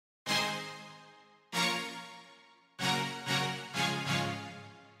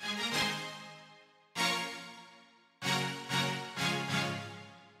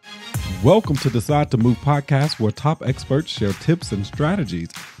Welcome to Decide to Move podcast, where top experts share tips and strategies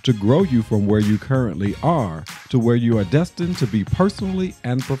to grow you from where you currently are to where you are destined to be personally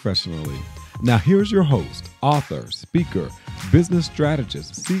and professionally. Now here's your host, author, speaker, business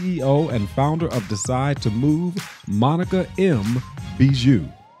strategist, CEO, and founder of Decide to Move, Monica M. Bijou.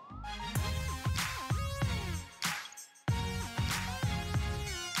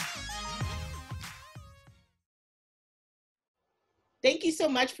 Thank you so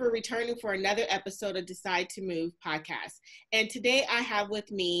much for returning for another episode of Decide to Move podcast. And today I have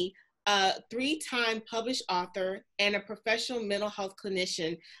with me a 3-time published author and a professional mental health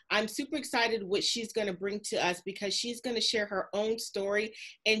clinician. I'm super excited what she's going to bring to us because she's going to share her own story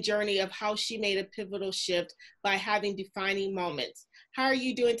and journey of how she made a pivotal shift by having defining moments. How are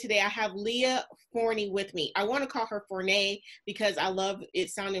you doing today? I have Leah Forney with me. I want to call her Forney because I love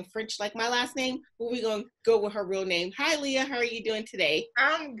it sounding French like my last name, but we're going to go with her real name. Hi, Leah. How are you doing today?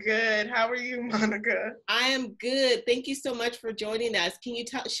 I'm good. How are you, Monica? I am good. Thank you so much for joining us. Can you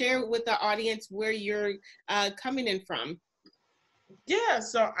share with the audience where you're coming in from? Yeah,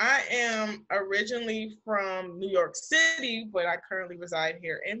 so I am originally from New York City, but I currently reside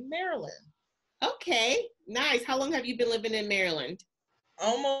here in Maryland. Okay, nice. How long have you been living in Maryland?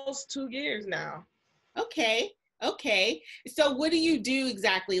 Almost 2 years now. Okay. So what do you do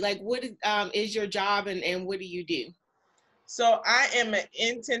exactly? Like what is your job and what do you do? So I am an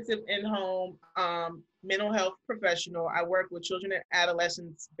intensive in-home mental health professional. I work with children and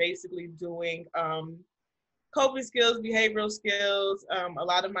adolescents, basically doing coping skills, behavioral skills. A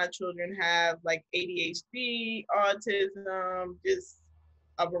lot of my children have like ADHD, autism, just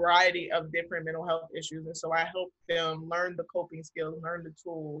a variety of different mental health issues. And so I help them learn the coping skills, learn the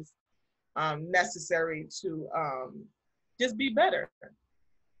tools necessary to just be better.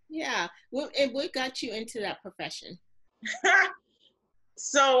 Yeah. What got you into that profession?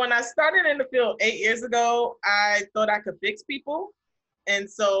 So when I started in the field 8 years ago, I thought I could fix people. And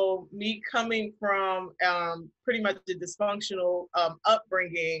so me coming from pretty much a dysfunctional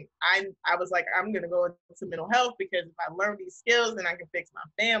upbringing, I was like, I'm going to go into mental health because if I learn these skills, then I can fix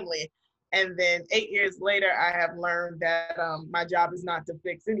my family. And then 8 years later, I have learned that my job is not to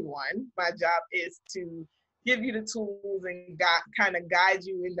fix anyone. My job is to give you the tools and kind of guide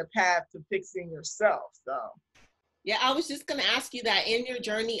you in the path to fixing yourself. So. Yeah, I was just going to ask you that in your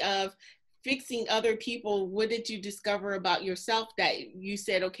journey of fixing other people, what did you discover about yourself that you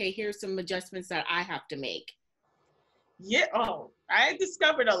said, okay, here's some adjustments that I have to make? Yeah, I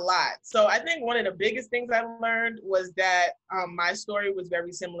discovered a lot. So I think one of the biggest things I learned was that my story was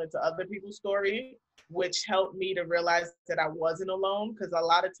very similar to other people's story, which helped me to realize that I wasn't alone, because a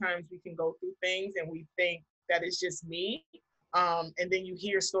lot of times we can go through things and we think that it's just me. And then you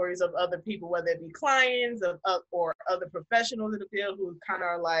hear stories of other people, whether it be clients or other professionals in the field who kind of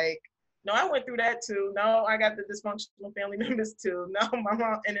are like, no, I went through that too. No, I got the dysfunctional family members too. No, my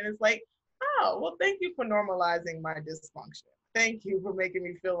mom. And then it's like, oh, well, thank you for normalizing my dysfunction. Thank you for making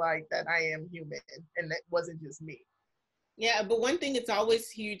me feel like that I am human and that wasn't just me. Yeah, but one thing it's always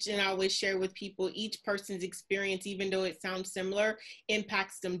huge, and I always share with people, each person's experience, even though it sounds similar,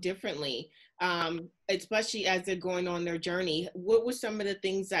 impacts them differently, especially as they're going on their journey. What were some of the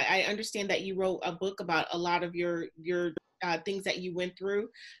things that I understand that you wrote a book about a lot of your things that you went through,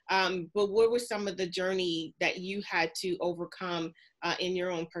 but what were some of the journey that you had to overcome in your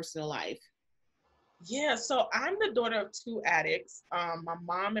own personal life? Yeah, so I'm the daughter of 2 addicts. My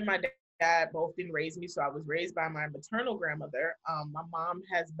mom and my dad both didn't raise me, so I was raised by my maternal grandmother. My mom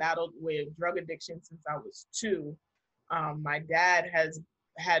has battled with drug addiction since I was 2. My dad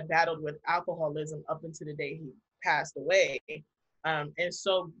had battled with alcoholism up until the day he passed away. And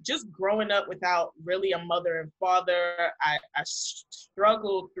so just growing up without really a mother and father, I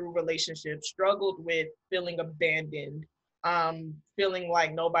struggled through relationships, struggled with feeling abandoned, feeling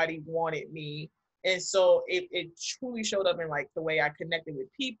like nobody wanted me. And so it truly showed up in like the way I connected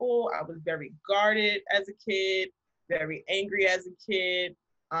with people. I was very guarded as a kid, very angry as a kid.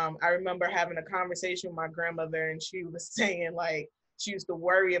 I remember having a conversation with my grandmother, and she was saying like, she used to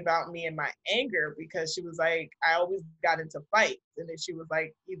worry about me and my anger because she was like, I always got into fights. And then she was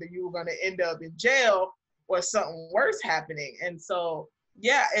like, either you were going to end up in jail or something worse happening. And so,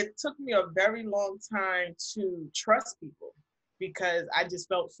 yeah, it took me a very long time to trust people because I just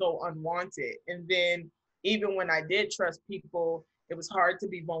felt so unwanted. And then even when I did trust people, it was hard to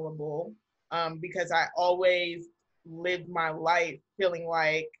be vulnerable because I always lived my life feeling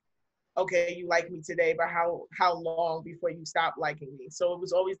like, okay, you like me today, but how long before you stop liking me? So it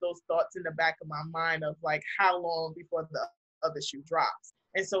was always those thoughts in the back of my mind of like, how long before the other shoe drops?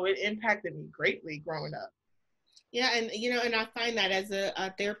 And so it impacted me greatly growing up. Yeah, and and I find that as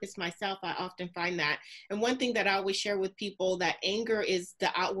a therapist myself, I often find that. And one thing that I always share with people, that anger is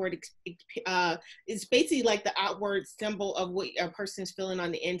the outward, is basically like the outward symbol of what a person's feeling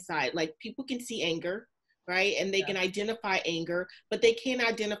on the inside. Like people can see anger, right? And they Yeah. can identify anger, but they can't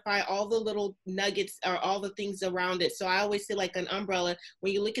identify all the little nuggets or all the things around it. So I always say, like an umbrella,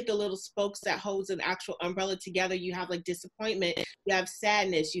 when you look at the little spokes that holds an actual umbrella together, you have like disappointment, you have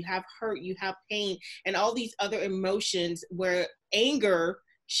sadness, you have hurt, you have pain, and all these other emotions, where anger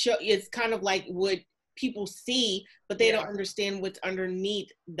is kind of like what people see, but they don't Yeah. understand what's underneath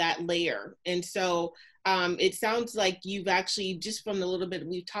that layer. And so it sounds like you've actually, just from the little bit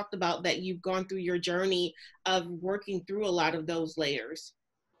we've talked about, that you've gone through your journey of working through a lot of those layers.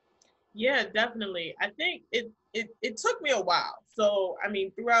 Yeah, definitely. I think it took me a while. So I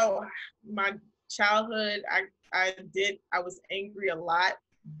mean, throughout my childhood, I was angry a lot,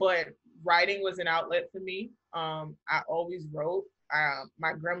 but writing was an outlet for me. I always wrote.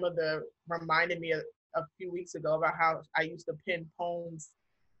 My grandmother reminded me a few weeks ago about how I used to pen poems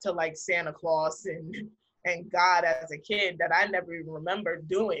to like Santa Claus and God as a kid that I never even remember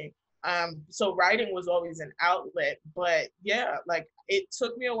doing. So writing was always an outlet, but yeah, like it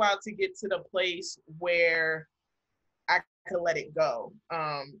took me a while to get to the place where I could let it go.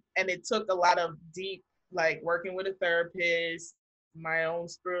 And it took a lot of deep, like working with a therapist, my own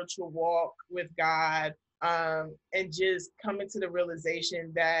spiritual walk with God, and just coming to the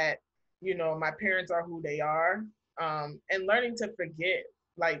realization that, you know, my parents are who they are, and learning to forgive,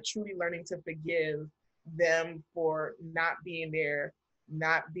 like truly learning to forgive them for not being there,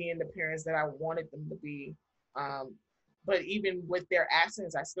 not being the parents that I wanted them to be. Um, but even with their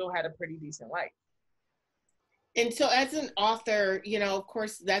absence, I still had a pretty decent life. And so as an author, of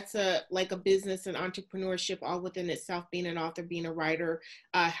course, that's a like a business and entrepreneurship all within itself, being an author, being a writer,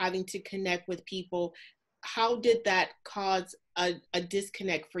 having to connect with people. How did that cause a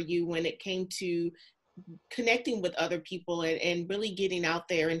disconnect for you when it came to connecting with other people, and really getting out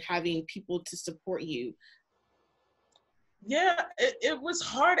there and having people to support you? Yeah, it was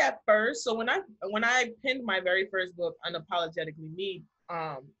hard at first. So when I penned my very first book, Unapologetically Me,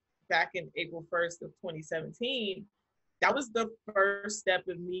 back in April 1st of 2017, that was the first step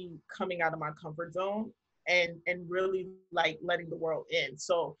of me coming out of my comfort zone and really like letting the world in.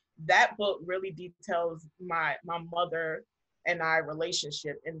 So that book really details my mother and I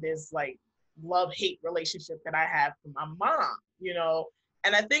relationship, and this like love-hate relationship that I have with my mom, you know.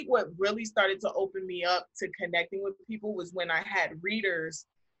 And I think what really started to open me up to connecting with people was when I had readers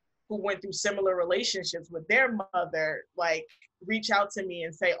who went through similar relationships with their mother, like reach out to me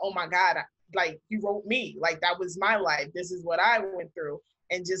and say, oh my God, like you wrote me, like that was my life. This is what I went through.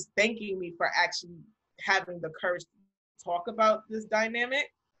 And just thanking me for actually having the courage to talk about this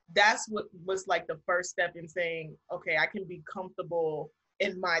dynamic. That's what was like the first step in saying, okay, I can be comfortable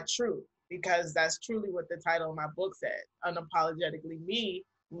in my truth, because that's truly what the title of my book said, Unapologetically Me,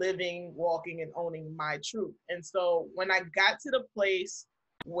 living, walking, and owning my truth. And so when I got to the place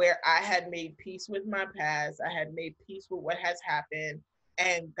where I had made peace with my past, I had made peace with what has happened,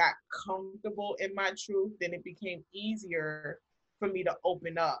 and got comfortable in my truth, then it became easier for me to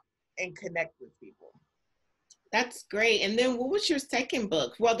open up and connect with people. That's great. And then what was your second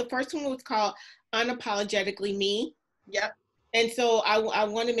book? Well, the first one was called Unapologetically Me. Yep. And so I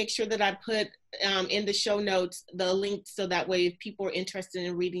want to make sure that I put in the show notes the link, so that way if people are interested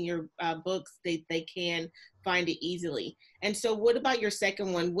in reading your books, they can find it easily. And so what about your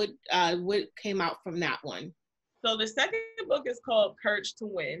second one? What came out from that one? So the second book is called Courage to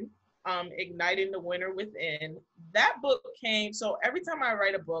Win, Igniting the Winner Within. That book came, so every time I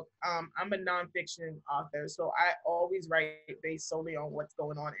write a book, I'm a nonfiction author. So I always write based solely on what's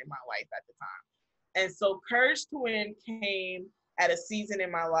going on in my life at the time. And so Courage to Win came at a season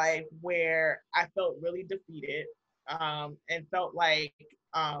in my life where I felt really defeated, and felt like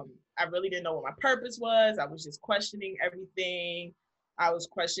I really didn't know what my purpose was. I was just questioning everything. I was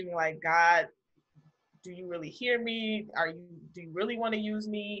questioning like, God, do you really hear me? Do you really want to use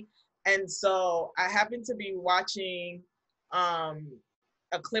me? And so I happened to be watching um,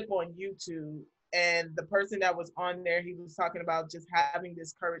 a clip on YouTube, and the person that was on there, he was talking about just having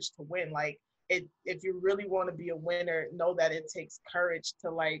this courage to win. Like, if you really want to be a winner, know that it takes courage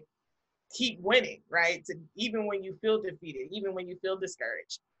to like keep winning, right? To even when you feel defeated, even when you feel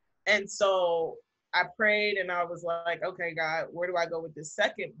discouraged. And so I prayed and I was like, okay, God, where do I go with this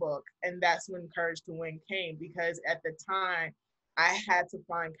second book? And that's when Courage to Win came, because at the time I had to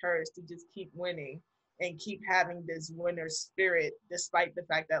find courage to just keep winning and keep having this winner spirit, despite the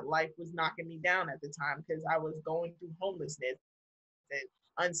fact that life was knocking me down at the time, because I was going through homelessness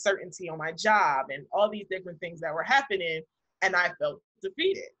and uncertainty on my job and all these different things that were happening. And I felt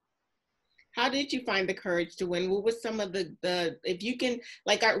defeated. How did you find the courage to win? What was some of if you can,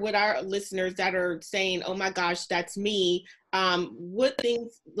 like with our listeners that are saying, oh my gosh, that's me. What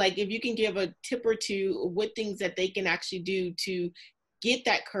things, like if you can give a tip or two, what things that they can actually do to get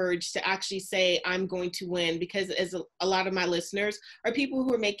that courage to actually say, I'm going to win? Because as a lot of my listeners are people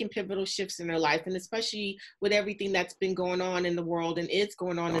who are making pivotal shifts in their life. And especially with everything that's been going on in the world and is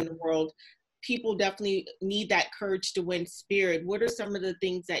going on in the world, people definitely need that courage to win spirit. What are some of the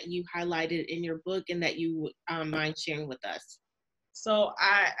things that you highlighted in your book and that you mind sharing with us? So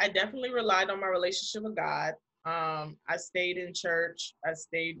I definitely relied on my relationship with God. I stayed in church. I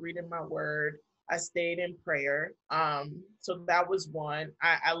stayed reading my word. I stayed in prayer. So that was one.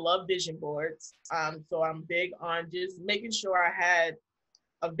 I love vision boards. So I'm big on just making sure I had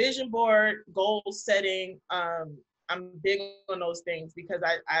a vision board, goal setting. I'm big on those things because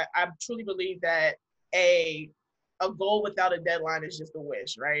I truly believe that a goal without a deadline is just a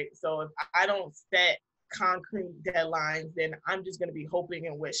wish, right? So if I don't set concrete deadlines, then I'm just going to be hoping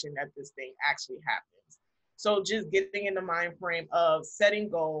and wishing that this thing actually happens. So just getting in the mind frame of setting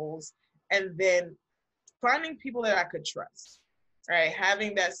goals and then finding people that I could trust, right?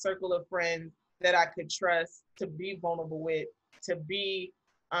 Having that circle of friends that I could trust to be vulnerable with, to be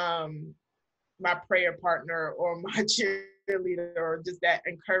my prayer partner or my cheerleader or just that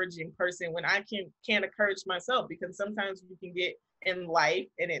encouraging person when I can't encourage myself, because sometimes you can get in life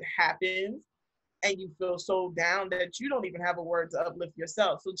and it happens and you feel so down that you don't even have a word to uplift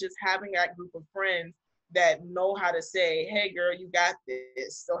yourself. So just having that group of friends that know how to say, hey girl, you got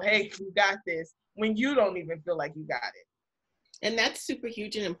this. So hey, you got this, when you don't even feel like you got it. And that's super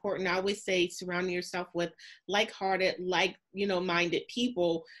huge and important. I always say surrounding yourself with like-hearted, minded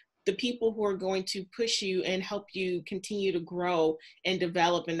people, the people who are going to push you and help you continue to grow and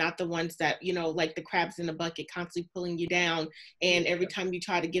develop, and not the ones that, like the crabs in the bucket, constantly pulling you down. And every time you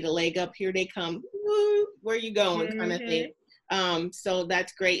try to get a leg up, here they come. Woo, where are you going? Kind of thing. So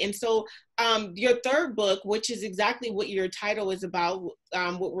that's great. And so your third book, which is exactly what your title is about,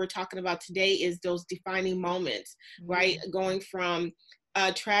 what we're talking about today, is those defining moments, right? Going from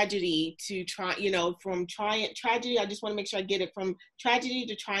tragedy to tragedy. I just want to make sure I get it, from tragedy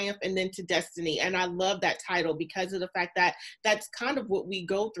to triumph and then to destiny. And I love that title because of the fact that that's kind of what we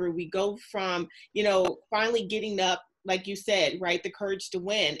go through. We go from, finally getting up, like you said, right? The courage to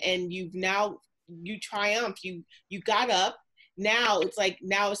win. And you triumph, you got up. Now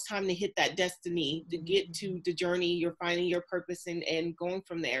it's time to hit that destiny, to get to the journey. You're finding your purpose and going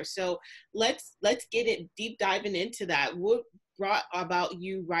from there. So let's get it deep diving into that. What brought about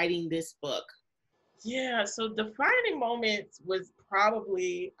you writing this book? Yeah, so defining moments was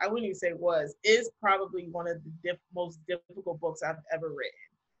probably, I wouldn't even say is probably one of the most difficult books I've ever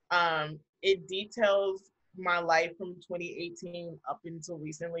written. It details my life from 2018 up until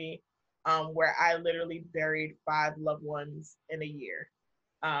recently, where I literally buried 5 loved ones in a year.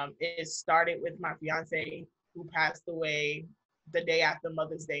 It started with my fiance, who passed away the day after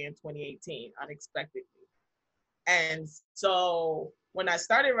Mother's Day in 2018, unexpectedly. And so when I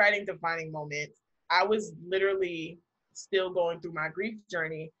started writing Defining Moments, I was literally still going through my grief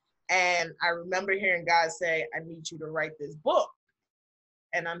journey. And I remember hearing God say, I need you to write this book.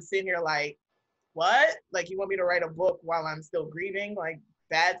 And I'm sitting here like, what? Like, you want me to write a book while I'm still grieving? Like,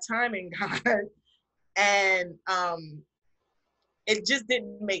 bad timing, God. And it just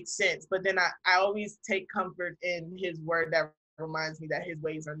didn't make sense. But then I always take comfort in his word that reminds me that his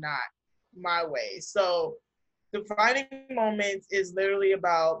ways are not my ways. So defining moments is literally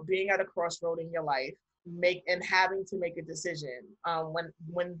about being at a crossroad in your life, and having to make a decision.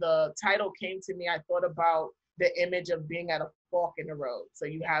 When the title came to me, I thought about the image of being at a fork in the road. So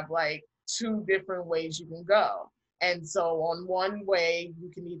you have like 2 different ways you can go. And so on one way, you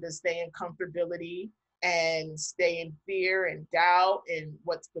can either stay in comfortability and stay in fear and doubt and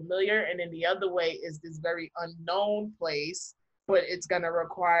what's familiar. And then the other way is this very unknown place, but it's going to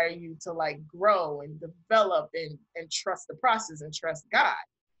require you to like grow and develop and trust the process and trust God.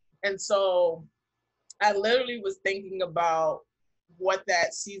 And so I literally was thinking about what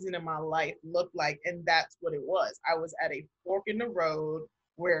that season in my life looked like. And that's what it was. I was at a fork in the road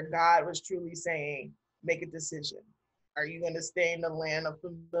where God was truly saying, make a decision. Are you going to stay in the land of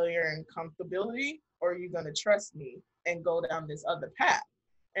familiar and comfortability, or are you going to trust me and go down this other path?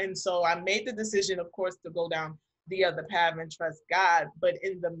 And so I made the decision, of course, to go down the other path and trust God. But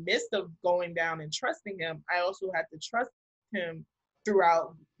in the midst of going down and trusting him, I also had to trust him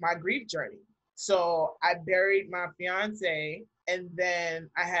throughout my grief journey. So I buried my fiance, and then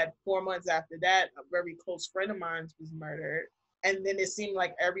I had 4 months after that, a very close friend of mine was murdered. And then it seemed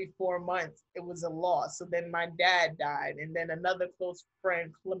like every 4 months it was a loss. So then my dad died, and then another close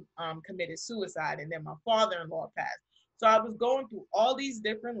friend committed suicide, and then my father-in-law passed. So I was going through all these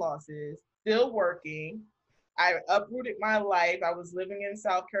different losses, still working. I uprooted my life. I was living in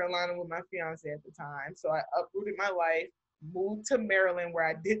South Carolina with my fiance at the time. So I uprooted my life, moved to Maryland where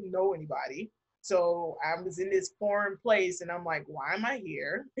I didn't know anybody. So I was in this foreign place, and I'm like, why am I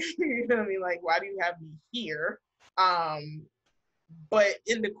here? You know what I mean? Like, why do you have me here? Um, but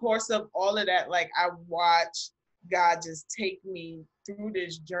in the course of all of that, like, I watched God just take me through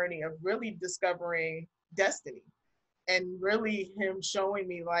this journey of really discovering destiny, and really him showing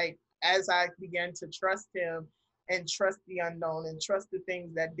me, like, as I began to trust him and trust the unknown and trust the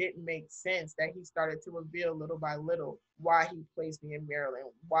things that didn't make sense, that he started to reveal little by little why he placed me in Maryland,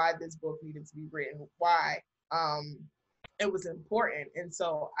 why this book needed to be written, why it was important. And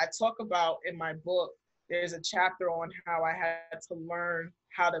so I talk about in my book, there's a chapter on how I had to learn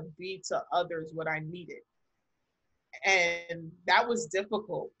how to be to others what I needed. And that was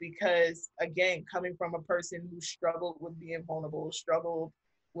difficult because, again, coming from a person who struggled with being vulnerable, struggled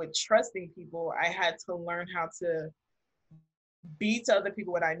with trusting people, I had to learn how to be to other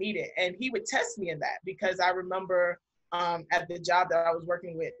people what I needed. And he would test me in that, because I remember at the job that I was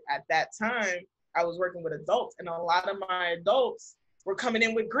working with at that time, I was working with adults, and a lot of my adults were coming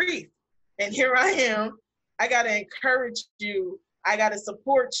in with grief. And here I am. I got to encourage you. I got to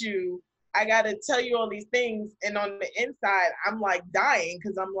support you. I got to tell you all these things. And on the inside, I'm like dying,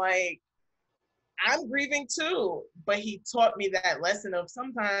 because I'm like, I'm grieving too. But he taught me that lesson of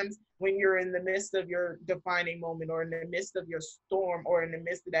sometimes when you're in the midst of your defining moment, or in the midst of your storm, or in the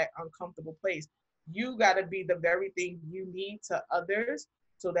midst of that uncomfortable place, you got to be the very thing you need to others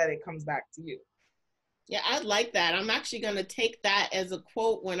so that it comes back to you. Yeah, I like that. I'm actually going to take that as a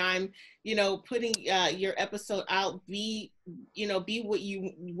quote when I'm, putting your episode out. Be what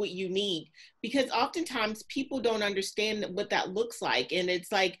you need, because oftentimes people don't understand what that looks like, and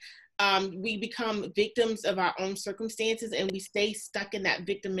it's like we become victims of our own circumstances, and we stay stuck in that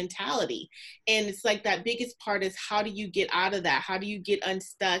victim mentality. And it's like that biggest part is, how do you get out of that? How do you get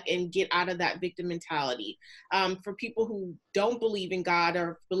unstuck and get out of that victim mentality? For people who don't believe in God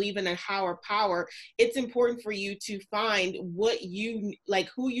or believe in a higher power, it's important for you to find what you like,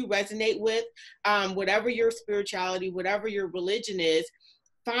 who you resonate with, whatever your spirituality, whatever your religion is.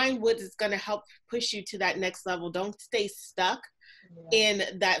 Find what is going to help push you to that next level. Don't stay stuck in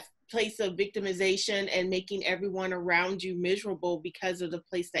that place of victimization and making everyone around you miserable because of the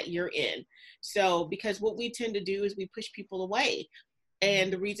place that you're in. So, because what we tend to do is we push people away.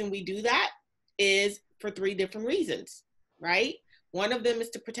 And the reason we do that is for 3 different reasons, right? One of them is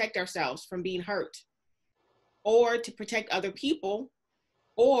to protect ourselves from being hurt, or to protect other people,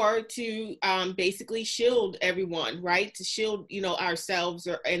 or to basically shield everyone, right? To shield, ourselves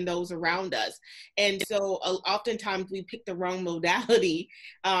and those around us. And so oftentimes we pick the wrong modality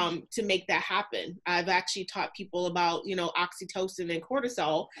to make that happen. I've actually taught people about, oxytocin and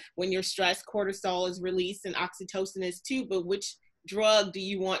cortisol. When you're stressed, cortisol is released and oxytocin is too, but which drug do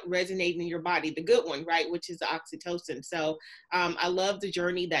you want resonating in your body? The good one, right? Which is the oxytocin. So I love the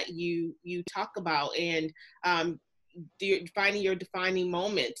journey that you talk about, and finding your defining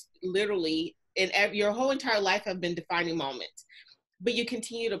moments. Literally, in your whole entire life have been defining moments, but you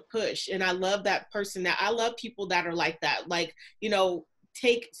continue to push. And I love that person. That I love people that are like that, like,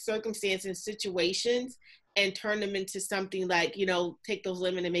 take circumstances and situations and turn them into something, like, take those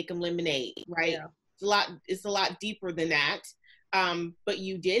lemons and make them lemonade, right? Yeah. It's a lot deeper than that. But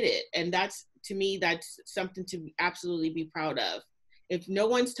you did it, and that's, to me, that's something to absolutely be proud of. If no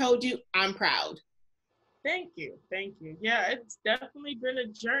one's told you, I'm proud. Thank you. Thank you. Yeah, it's definitely been a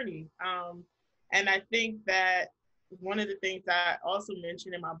journey. And I think that one of the things I also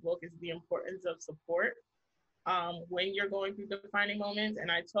mentioned in my book is the importance of support when you're going through defining moments.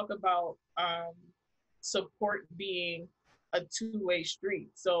 And I talk about support being a two-way street.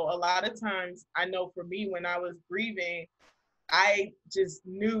 So a lot of times, I know for me, when I was grieving, I just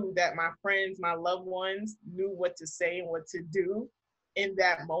knew that my friends, my loved ones knew what to say and what to do in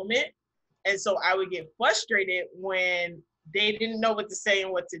that moment. And so I would get frustrated when they didn't know what to say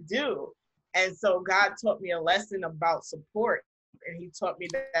and what to do. And so God taught me a lesson about support. And he taught me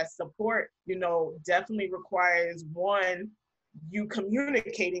that support, definitely requires, one, you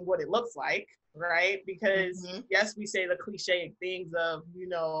communicating what it looks like, right? Because yes, we say the cliche things of,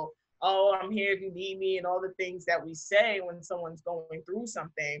 oh, I'm here if you need me, and all the things that we say when someone's going through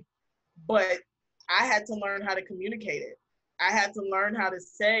something. But I had to learn how to communicate it. I had to learn how to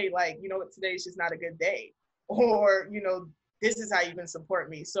say, like, today's just not a good day. Or, this is how you can support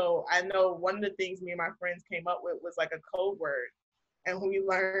me. So I know one of the things me and my friends came up with was like a code word. And we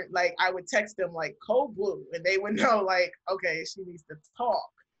learned, like, I would text them like code blue, and they would know, like, okay, she needs to talk,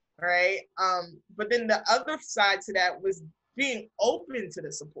 right? But then the other side to that was being open to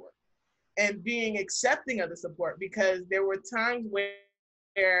the support and being accepting of the support, because there were times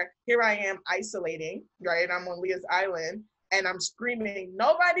where here I am isolating, right? I'm on Leah's island and I'm screaming,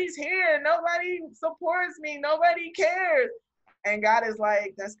 nobody's here, nobody supports me, nobody cares. And God is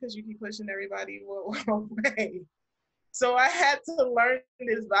like, that's because you keep pushing everybody away. So I had to learn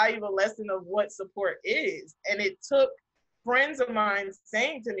this valuable lesson of what support is. And it took friends of mine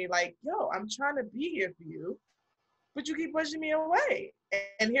saying to me, like, yo, I'm trying to be here for you, but you keep pushing me away.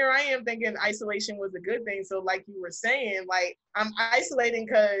 And here I am thinking isolation was a good thing. So like you were saying, like, I'm isolating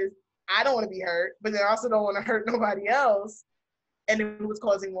because I don't want to be hurt, but then I also don't want to hurt nobody else. And it was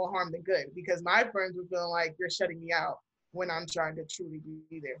causing more harm than good, because my friends were feeling like, you're shutting me out when I'm trying to truly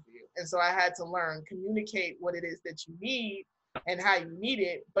be there for you. And so I had to learn, communicate what it is that you need and how you need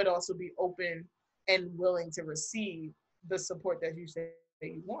it, but also be open and willing to receive the support that you say that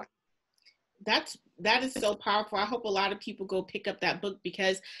you want. That is so powerful. I hope a lot of people go pick up that book,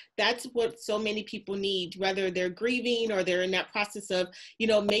 because that's what so many people need, whether they're grieving or they're in that process of,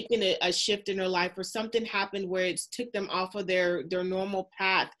 making a shift in their life, or something happened where it took them off of their normal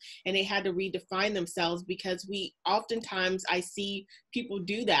path and they had to redefine themselves. Because oftentimes I see people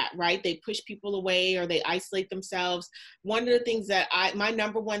do that, right? They push people away or they isolate themselves. One of the things that my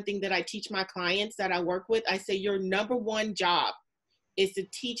number one thing that I teach my clients that I work with, I say, your number one job is to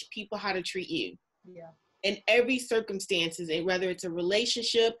teach people how to treat you. Yeah. In every circumstances, and whether it's a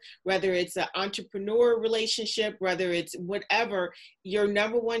relationship, whether it's an entrepreneur relationship, whether it's whatever, your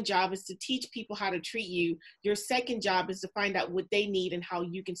number one job is to teach people how to treat you. Your second job is to find out what they need and how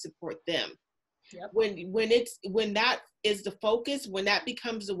you can support them. Yep. When that is the focus, when that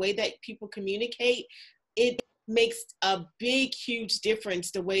becomes the way that people communicate, it makes a big, huge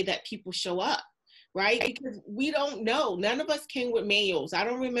difference the way that people show up. Right? Because we don't know. None of us came with manuals. I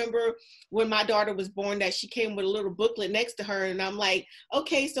don't remember when my daughter was born that she came with a little booklet next to her. And I'm like,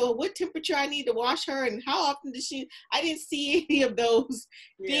 okay, so what temperature I need to wash her and how often does I didn't see any of those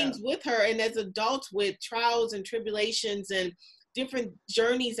things with her. And as adults with trials and tribulations and different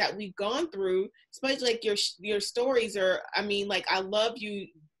journeys that we've gone through, especially like your stories are, I love you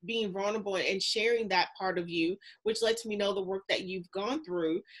being vulnerable and sharing that part of you, which lets me know the work that you've gone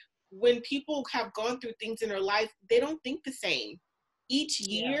through. When people have gone through things in their life, they don't think the same. Each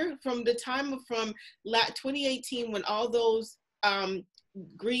year, from the time from 2018, when all those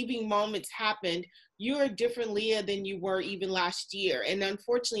grieving moments happened, you're a different Leah than you were even last year. And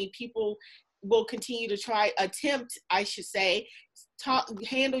unfortunately, people will continue to attempt,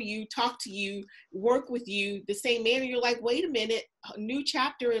 handle you, talk to you, work with you the same manner. You're like, wait a minute, a new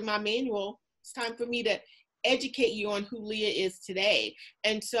chapter in my manual. It's time for me to educate you on who Leah is today.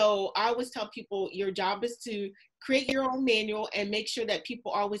 And so I always tell people, your job is to create your own manual and make sure that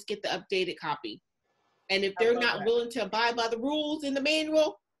people always get the updated copy. And if they're not willing to abide by the rules in the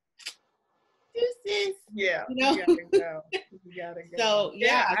manual, you gotta go. You gotta go. So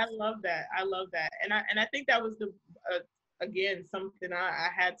I love that. And I think that was again something I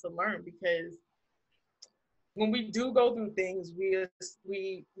had to learn, because when we do go through things,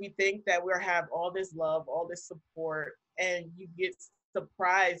 we think that we'll have all this love, all this support, and you get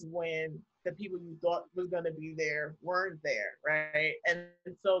surprised when the people you thought was going to be there weren't there, right? And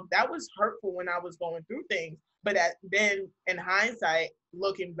so that was hurtful when I was going through things. But then in hindsight,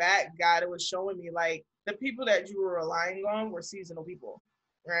 looking back, God was showing me, like, the people that you were relying on were seasonal people,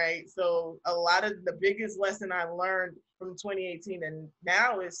 right? So a lot of the biggest lesson I learned from 2018 and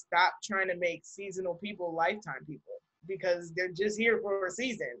now is stop trying to make seasonal people lifetime people, because they're just here for a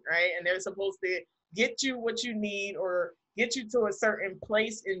season, right? And they're supposed to get you what you need or get you to a certain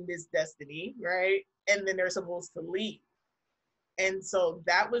place in this destiny, right? And then they're supposed to leave. And so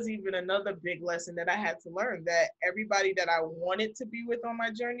that was even another big lesson that I had to learn, that everybody that I wanted to be with on my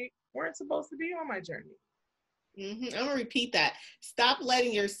journey weren't supposed to be on my journey. I'm going to repeat that. Stop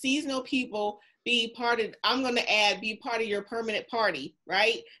letting your seasonal people be part of your permanent party,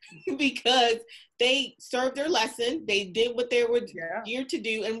 right? Because they served their lesson. They did what they were here to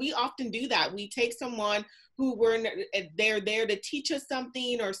do. And we often do that. We take someone who they're there to teach us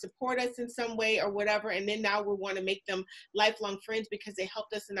something or support us in some way or whatever. And then now we want to make them lifelong friends because they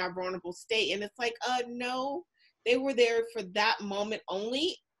helped us in our vulnerable state. And it's like, no, they were there for that moment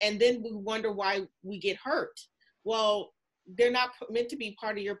only. And then we wonder why we get hurt. Well, they're not meant to be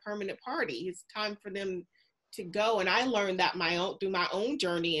part of your permanent party. It's time for them to go. And I learned that through my own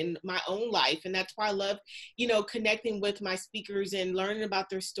journey and my own life. And that's why I love, connecting with my speakers and learning about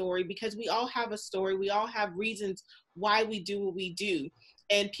their story, because we all have a story. We all have reasons why we do what we do.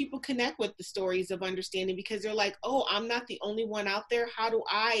 And people connect with the stories of understanding, because they're like, oh, I'm not the only one out there. How do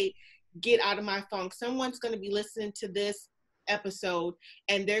I get out of my funk? Someone's going to be listening to this episode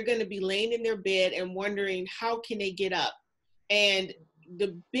and they're going to be laying in their bed and wondering, how can they get up? And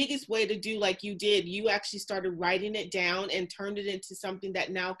the biggest way to do like you did, you actually started writing it down and turned it into something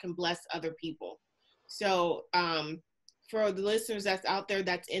that now can bless other people. So for the listeners that's out there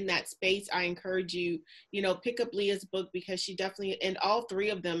that's in that space, I encourage you, pick up Leah's book, because she definitely, and all three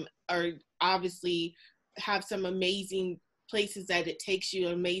of them are obviously have some amazing places that it takes you,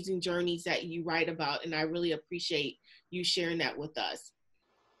 amazing journeys that you write about. And I really appreciate you sharing that with us.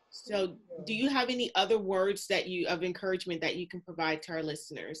 So do you have any other words of encouragement that you can provide to our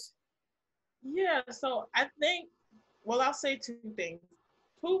listeners? Yeah, so I think, I'll say two things.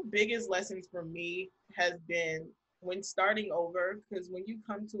 Two biggest lessons for me has been when starting over, because when you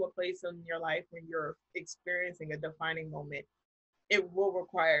come to a place in your life when you're experiencing a defining moment, it will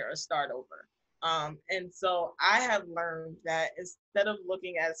require a start over. And so I have learned that instead of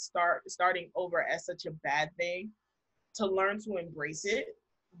looking at starting over as such a bad thing, to learn to embrace it,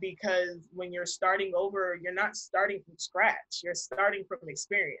 because when you're starting over, you're not starting from scratch, you're starting from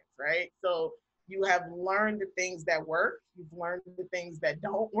experience, right? So you have learned the things that work, you've learned the things that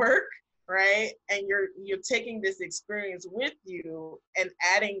don't work, right? And you're taking this experience with you and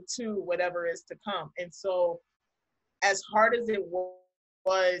adding to whatever is to come. And so as hard as it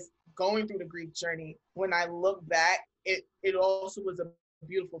was going through the grief journey, when I look back, it also was a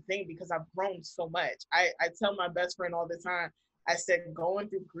beautiful thing, because I've grown so much. I tell my best friend all the time, I said, going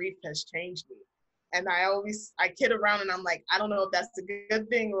through grief has changed me. And I kid around and I'm like, I don't know if that's a good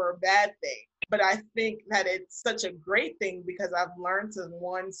thing or a bad thing, but I think that it's such a great thing, because I've learned to,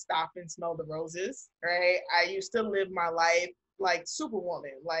 one, stop and smell the roses, right? I used to live my life like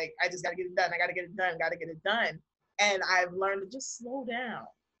Superwoman, like I just got to get it done. I got to get it done, got to get it done. And I've learned to just slow down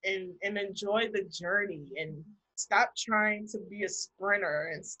and enjoy the journey, and stop trying to be a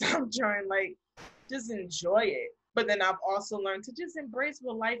sprinter, and stop trying, like, just enjoy it. But then I've also learned to just embrace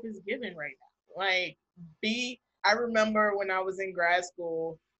what life is giving right now. Like, I remember when I was in grad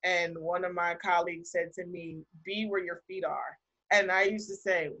school and one of my colleagues said to me, be where your feet are. And I used to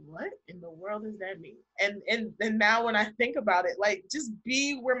say, what in the world does that mean? And now when I think about it, like, just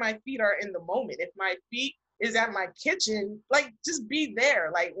be where my feet are in the moment. If my feet is at my kitchen, like, just be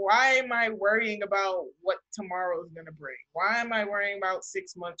there. Like, why am I worrying about what tomorrow is going to bring? Why am I worrying about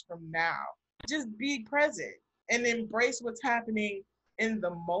 6 months from now? Just be present and embrace what's happening in the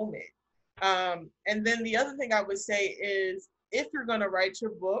moment. And then the other thing I would say is, if you're going to write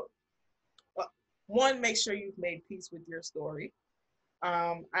your book, one, make sure you've made peace with your story.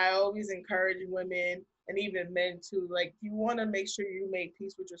 I always encourage women and even men too, like, you want to make sure you made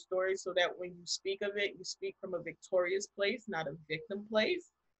peace with your story, so that when you speak of it, you speak from a victorious place, not a victim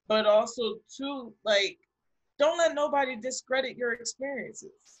place. But also too, like, don't let nobody discredit your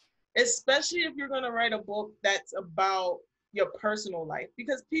experiences, especially if you're going to write a book that's about your personal life,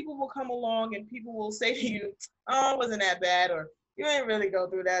 because people will come along and people will say to you, oh, it wasn't that bad, or you didn't really go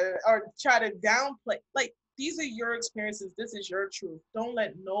through that, or try to downplay. Like, these are your experiences. This is your truth. Don't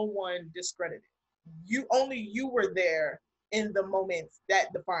let no one discredit it. You were there in the moments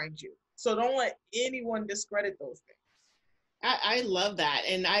that defined you. So don't let anyone discredit those things. I love that.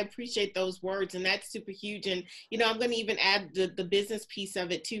 And I appreciate those words. And that's super huge. And, I'm going to even add the business piece of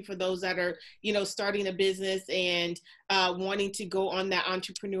it too, for those that are, starting a business and wanting to go on that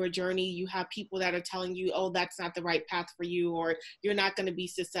entrepreneur journey. You have people that are telling you, oh, that's not the right path for you, or you're not going to be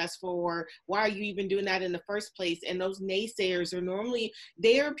successful, or why are you even doing that in the first place? And those naysayers are normally,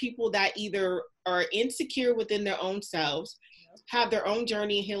 they are people that either are insecure within their own selves, have their own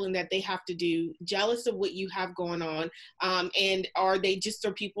journey and healing that they have to do, jealous of what you have going on, and are they just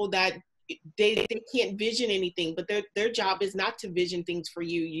are people that they can't vision anything, but their job is not to vision things for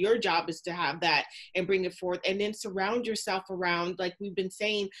you. Your job is to have that and bring it forth, and then surround yourself around, like we've been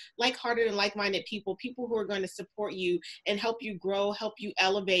saying, like-hearted and like-minded people who are going to support you and help you grow, help you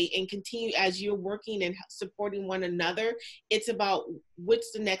elevate, and continue as you're working and supporting one another. It's about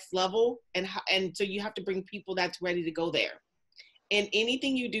what's the next level, and so you have to bring people that's ready to go there. And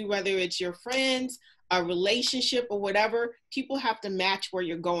anything you do, whether it's your friends, a relationship, or whatever, people have to match where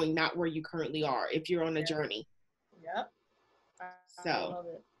you're going, not where you currently are, if you're on a journey. Yep. I love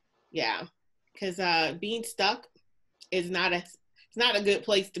it. Yeah, because being stuck is it's not a good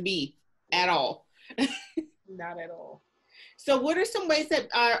place to be at all. Not at all. So what are some ways that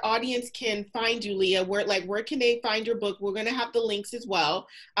our audience can find you, Leah? Where can they find your book? We're going to have the links as well.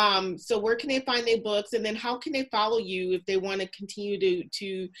 So where can they find their books? And then how can they follow you if they want to continue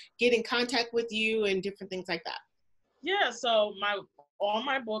to get in contact with you and different things like that? Yeah, so all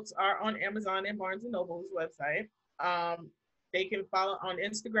my books are on Amazon and Barnes & Noble's website. They can follow on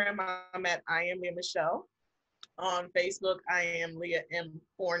Instagram. I'm at I am Leah Michelle. On Facebook, I am Leah M.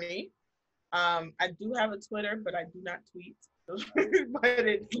 Forney. I do have a Twitter, but I do not tweet. But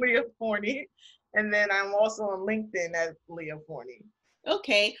it's Leah Forney. And then I'm also on LinkedIn as Leah Forney.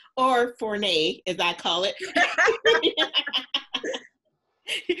 Okay, or Forney, as I call it.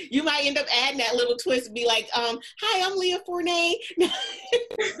 You might end up adding that little twist and be like, hi, I'm Leah Forney. I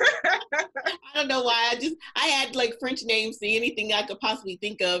don't know why. I had like French names to anything I could possibly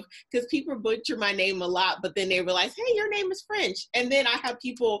think of, because people butcher my name a lot, but then they realize, hey, your name is French. And then I have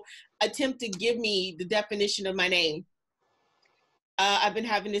people attempt to give me the definition of my name. I've been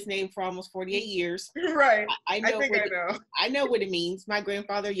having this name for almost 48 years. Right. I know what it means. My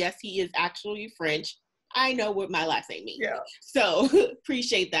grandfather, yes, he is actually French. I know what my last name means. Yeah. So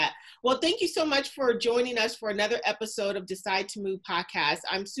appreciate that. Well, thank you so much for joining us for another episode of Decide to Move podcast.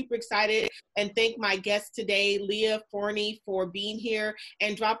 I'm super excited and thank my guest today, Leah Forney, for being here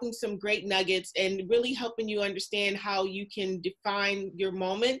and dropping some great nuggets and really helping you understand how you can define your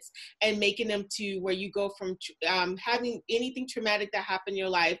moments and making them to where you go from having anything traumatic that happened in your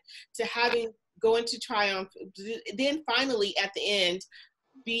life to go into triumph. Then finally, at the end,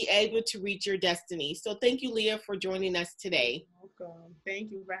 be able to reach your destiny. So thank you, Leah, for joining us today. You're welcome. Thank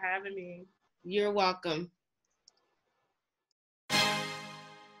you for having me. You're welcome.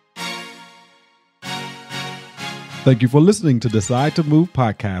 Thank you for listening to Decide to Move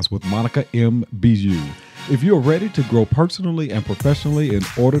podcast with Monica M. Bijou. If you're ready to grow personally and professionally in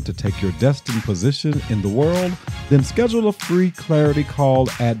order to take your destined position in the world, then schedule a free clarity call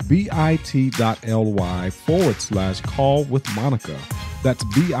at bit.ly/call with Monica. That's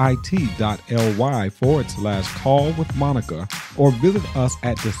bit.ly/call with Monica, or visit us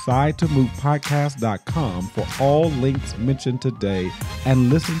at decidetomovepodcast.com for all links mentioned today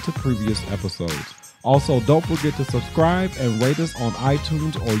and listen to previous episodes. Also, don't forget to subscribe and rate us on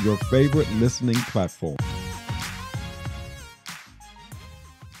iTunes or your favorite listening platform.